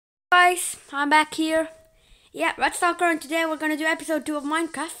Guys, I'm back here. Yeah, Red Stalker, and today we're gonna do episode 2 of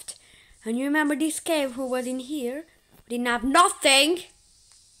Minecraft. And you remember this cave who was in here? Didn't have nothing.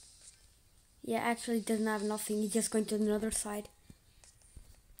 Yeah, actually doesn't have nothing. He's just going to another side.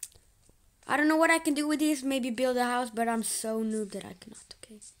 I don't know what I can do with this. Maybe build a house, but I'm so noob that I cannot.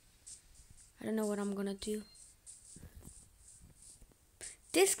 Okay. I don't know what I'm gonna do.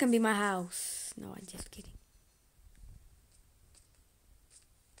 This can be my house. No, I'm just kidding.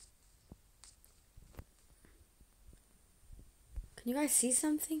 Can you guys see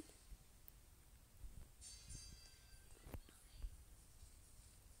something?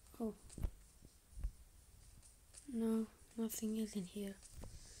 Oh. No, nothing is in here.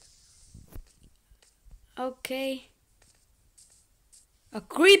 Okay. A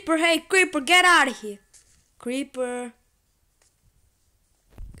creeper! Hey, creeper, get out of here! Creeper.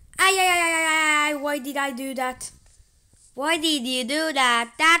 Ay, ay, ay, ay, ay, ay, why did I do that? Why did you do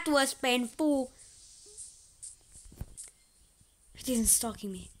that? That was painful. He isn't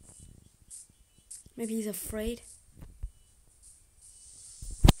stalking me. Maybe he's afraid.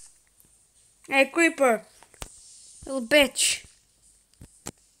 Hey, creeper. Little bitch.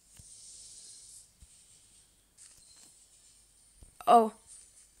 Oh.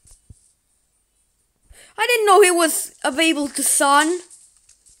 I didn't know he was available to sun.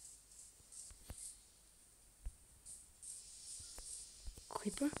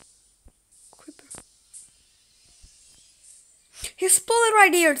 Creeper? Creeper. He's pulling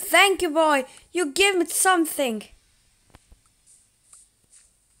right here. Thank you, boy. You give me something.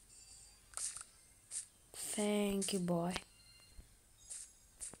 Thank you, boy.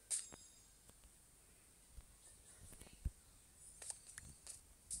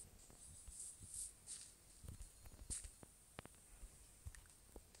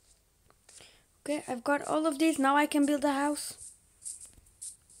 Okay, I've got all of these. Now I can build a house.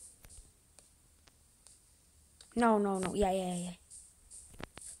 No, no, no. Yeah.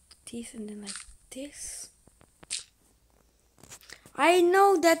 This and then like this. I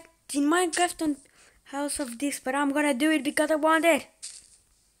know that in Minecraft don't house of this, but I'm gonna do it because I want it.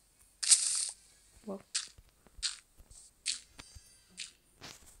 Whoa.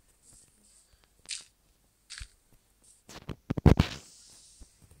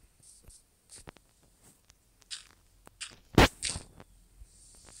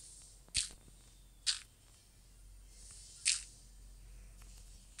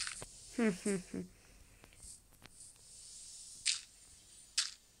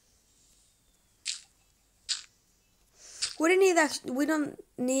 We don't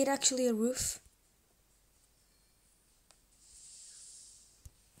need actually a roof.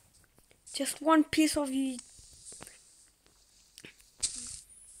 Just one piece of you.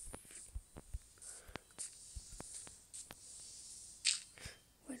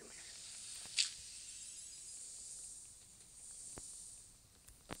 Wait a minute.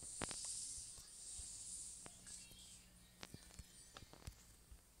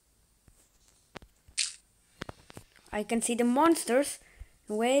 I can see the monsters.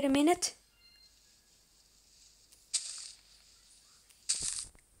 Wait a minute.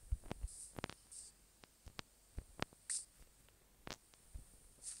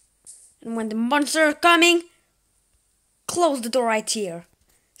 And when the monsters are coming, close the door right here.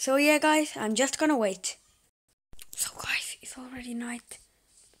 So yeah, guys, I'm just gonna wait. So guys, it's already night.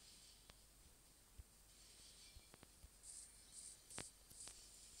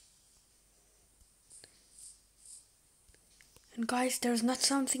 And guys, there's not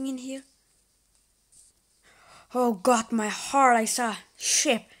something in here. Oh God, my heart, I saw a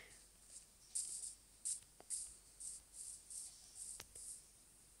ship.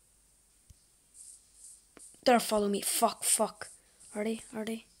 They're following me. Fuck. Are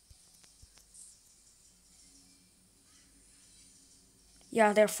they?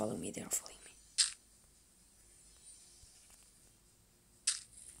 Yeah, they're following me.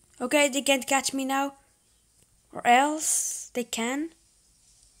 Okay, they can't catch me now. Or else they can.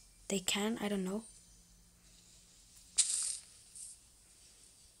 I don't know.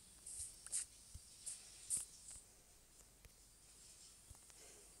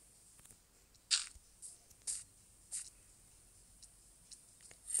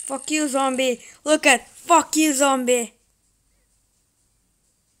 Fuck you, zombie. Look at. Fuck you, zombie.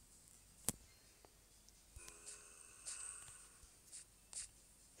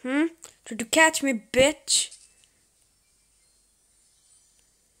 Try to catch me, bitch.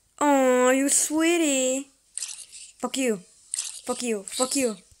 Oh, you sweetie. Fuck you.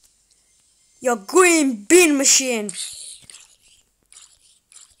 Your green bean machine.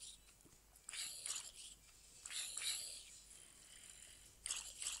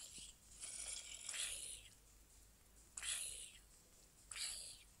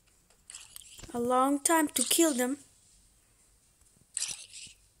 a long time to kill them.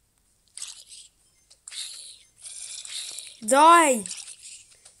 Die!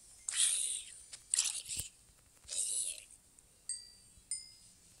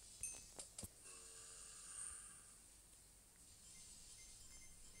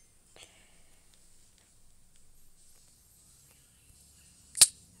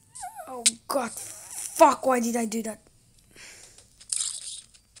 Oh god, fuck, why did I do that?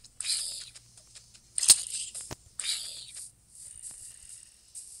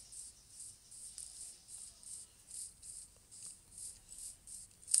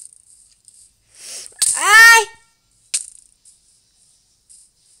 Ay!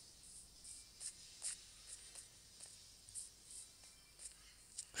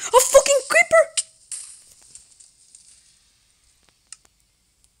 A fucking creeper!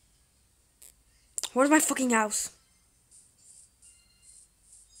 Where's my fucking house?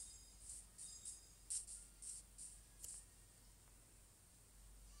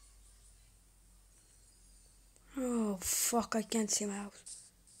 Oh fuck, I can't see my house.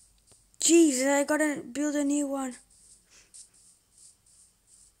 Jesus, I gotta build a new one.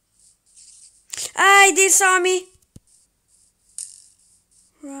 Ay, they saw me!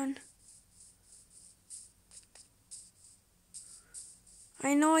 Run.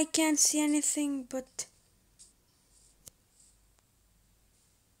 I know I can't see anything, but...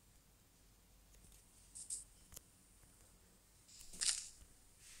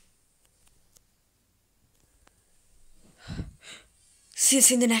 See you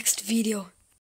in the next video.